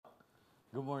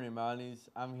Good morning, Mounties.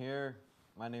 I'm here.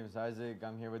 My name is Isaac.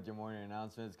 I'm here with your morning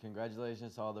announcements.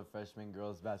 Congratulations to all the freshman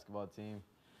girls basketball team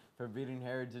for beating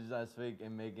Heritage last week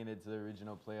and making it to the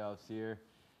regional playoffs here.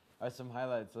 Are some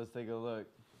highlights. Let's take a look.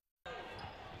 The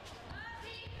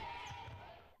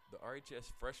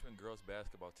RHS freshman girls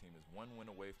basketball team is one win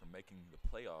away from making the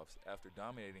playoffs after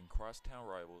dominating crosstown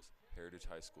rivals Heritage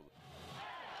High School.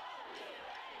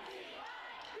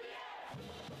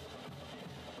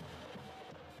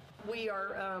 We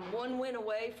are one win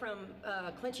away from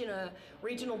clinching a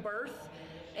regional berth,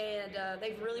 and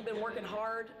they've really been working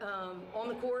hard on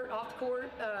the court, off the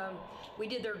court. We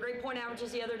did their grade point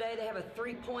averages the other day. They have a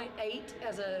 3.8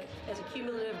 as a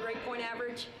cumulative grade point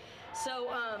average.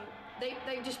 So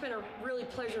they've just been a really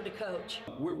pleasure to coach.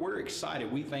 We're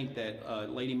excited. We think that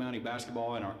Lady Mountie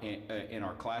basketball in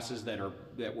our classes that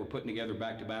we're putting together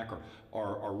back to back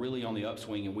are really on the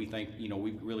upswing, and we think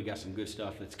we've really got some good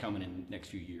stuff that's coming in the next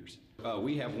few years.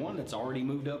 We have one that's already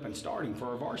moved up and starting for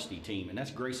our varsity team, and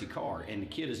that's Gracie Carr. And the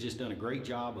kid has just done a great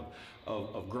job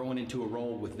of growing into a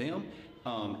role with them.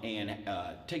 And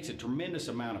takes a tremendous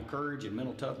amount of courage and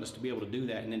mental toughness to be able to do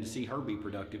that, and then to see her be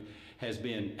productive has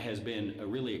been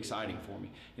really exciting for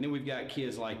me. And then we've got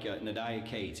kids like Nadia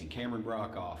Cates and Cameron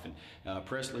Brockoff and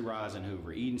Presley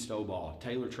Risenhoover, Eden Stowball,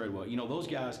 Taylor Treadwell. Those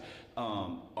guys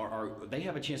they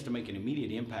have a chance to make an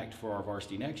immediate impact for our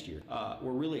varsity next year.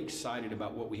 We're really excited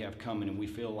about what we have coming, and we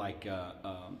feel like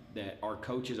that our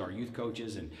coaches, our youth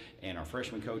coaches, and our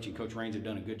freshman coach and Coach Raines have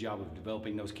done a good job of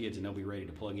developing those kids, and they'll be ready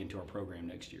to plug into our program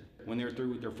next year. When they're through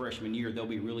with their freshman year, they'll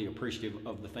be really appreciative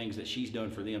of the things that she's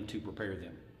done for them to prepare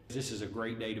them. This is a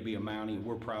great day to be a Mountie, and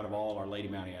we're proud of all our Lady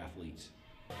Mountie athletes.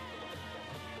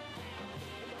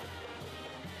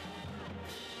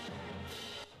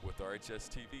 With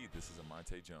RHSTV, this is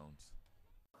Amante Jones.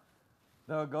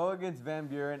 They'll go against Van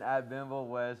Buren at Benville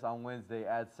West on Wednesday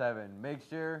at 7. Make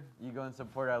sure you go and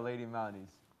support our Lady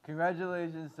Mounties.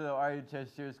 Congratulations to the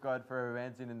RHS cheer squad for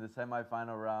advancing in the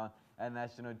semifinal round at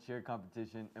National Cheer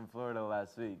Competition in Florida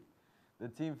last week. The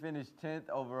team finished 10th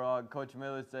overall. Coach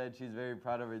Miller said she's very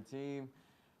proud of her team,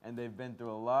 and they've been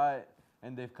through a lot,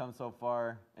 and they've come so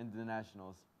far into the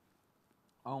Nationals.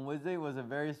 On Wednesday was a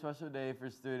very special day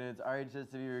for students.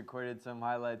 RHSTV recorded some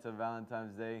highlights of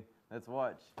Valentine's Day. Let's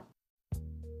watch.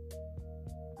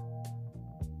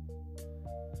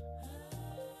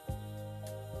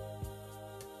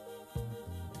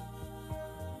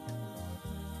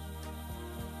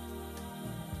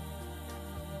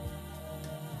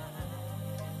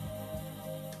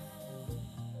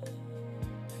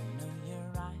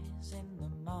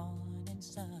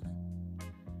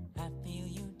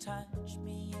 Touch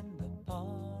me in the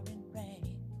pouring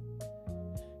rain,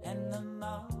 and the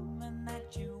moment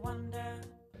that you wonder.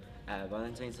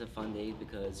 Valentine's is a fun day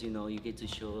because you get to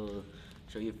show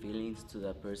your feelings to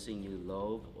the person you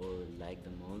love or like the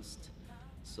most.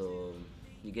 So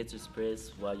you get to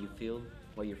express what you feel,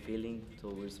 what you're feeling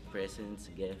towards presents,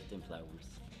 gifts, and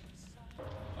flowers.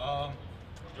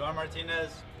 Joan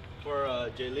Martinez for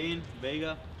Jaylene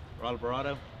Vega,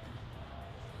 Alvarado.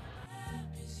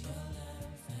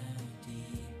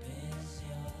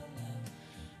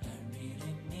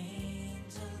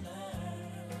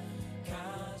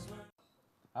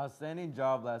 Outstanding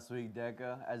job last week,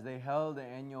 DECA, as they held the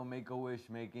annual Make-A-Wish,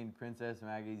 making Princess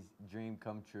Maggie's dream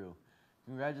come true.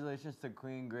 Congratulations to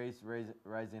Queen Grace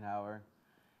Risenhauer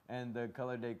and the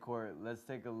Color Day Court. Let's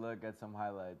take a look at some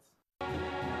highlights.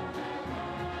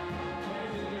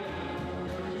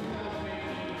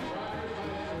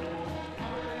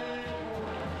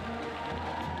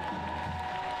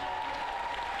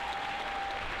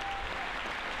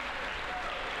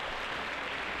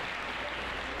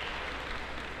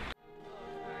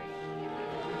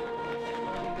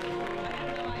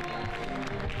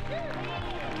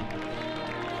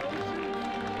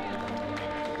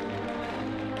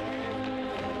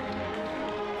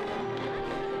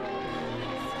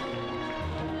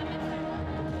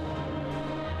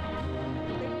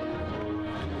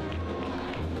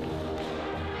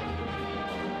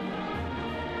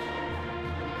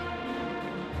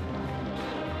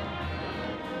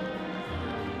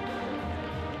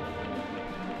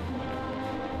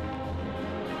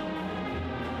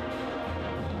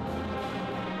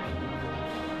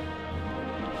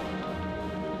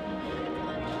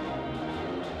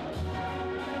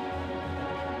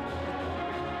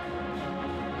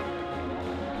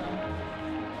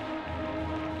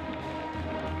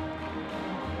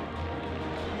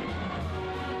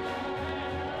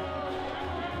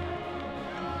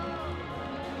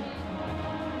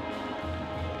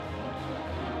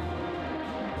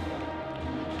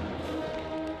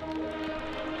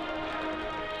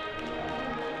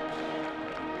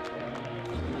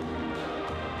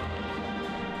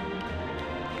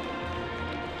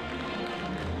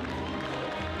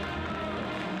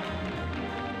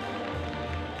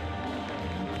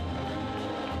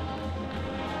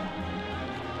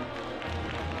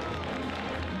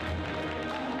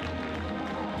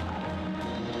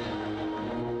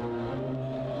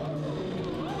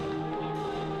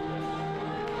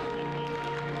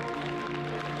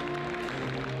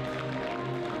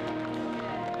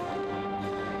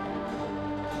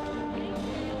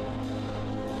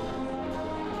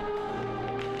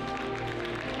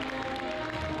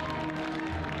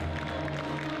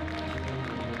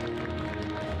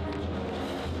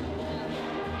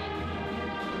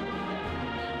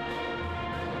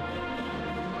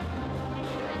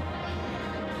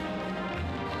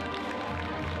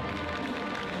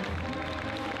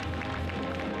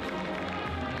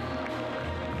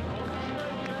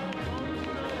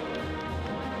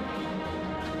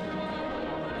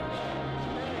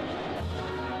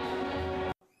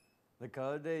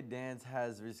 Color Day dance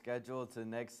has rescheduled to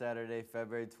next Saturday,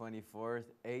 February 24th,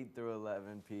 8 through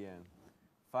 11 p.m.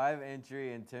 5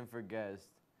 entry and 10 for guests.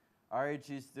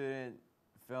 RHE student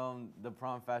filmed the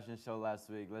prom fashion show last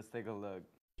week. Let's take a look.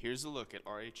 Here's a look at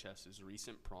RHS's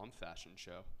recent prom fashion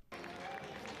show.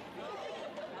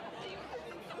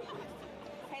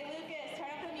 Hey Lucas, turn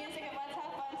up the music and let's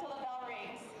have fun till the bell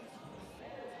rings.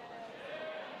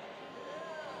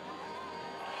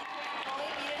 Fully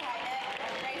beaded high neck,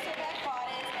 racer back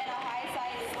bodice, and a high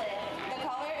side slit. The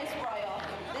color is royal.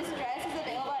 This dress is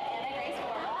available at Anna Grace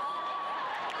Formal.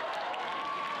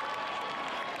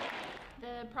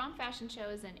 The prom fashion show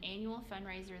is an annual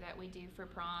fundraiser that we do for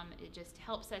prom. It just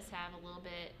helps us have a little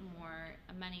bit more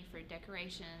money for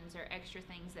decorations or extra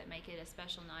things that make it a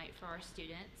special night for our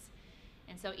students.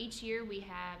 And so each year we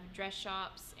have dress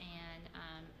shops and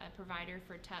a provider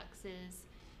for tuxes,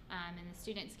 and the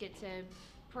students get to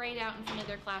parade out in front of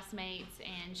their classmates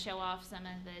and show off some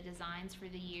of the designs for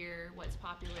the year, what's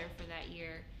popular for that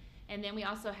year. And then we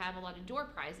also have a lot of door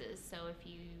prizes. So if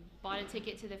you bought a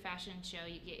ticket to the fashion show,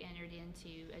 you get entered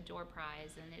into a door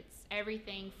prize. And it's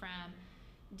everything from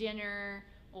dinner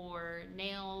or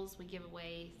nails. We give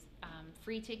away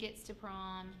free tickets to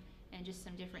prom and just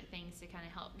some different things to kind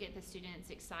of help get the students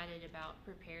excited about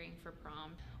preparing for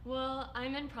prom. Well,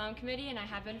 I'm in prom committee and I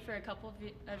have been for a couple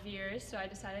of years, so I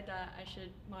decided that I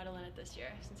should model in it this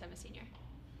year since I'm a senior.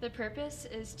 The purpose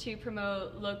is to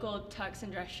promote local tux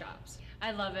and dress shops.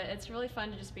 I love it. It's really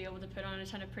fun to just be able to put on a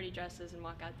ton of pretty dresses and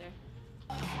walk out there.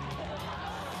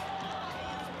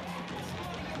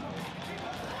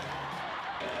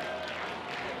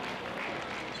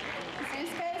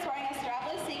 Zuzka is wearing a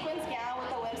strapless sequins gown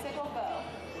with a whimsical bow.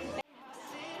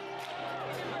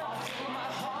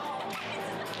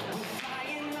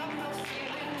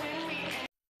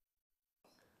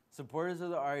 Supporters of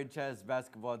the RHS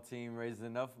basketball team raised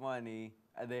enough money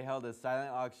and they held a silent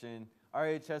auction.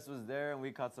 RHS was there and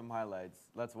we caught some highlights.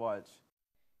 Let's watch.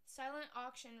 Silent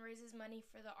auction raises money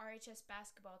for the RHS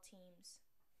basketball teams.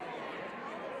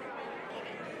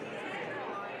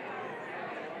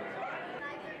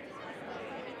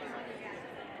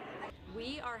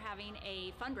 We are having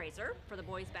a fundraiser for the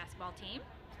boys basketball team.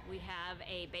 We have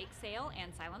a bake sale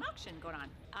and silent auction going on.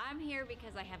 I'm here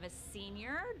because I have a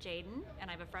senior, Jaden, and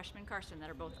I have a freshman, Carson,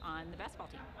 that are both on the basketball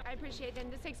team. I appreciate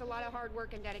them. This takes a lot of hard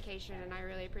work and dedication, and I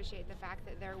really appreciate the fact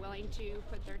that they're willing to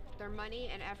put their money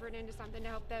and effort into something to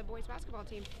help the boys basketball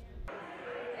team.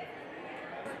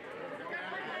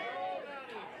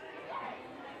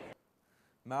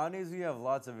 Mounties, we have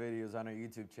lots of videos on our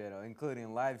YouTube channel,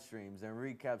 including live streams and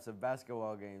recaps of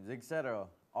basketball games, etc.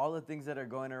 All the things that are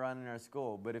going around in our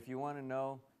school. But if you want to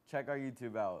know, check our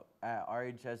YouTube out at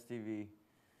RHSTV,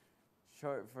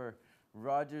 short for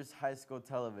Rogers High School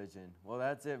Television. Well,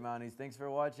 that's it, Mounties. Thanks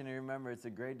for watching, and remember, it's a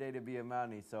great day to be a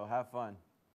Mountie, so have fun.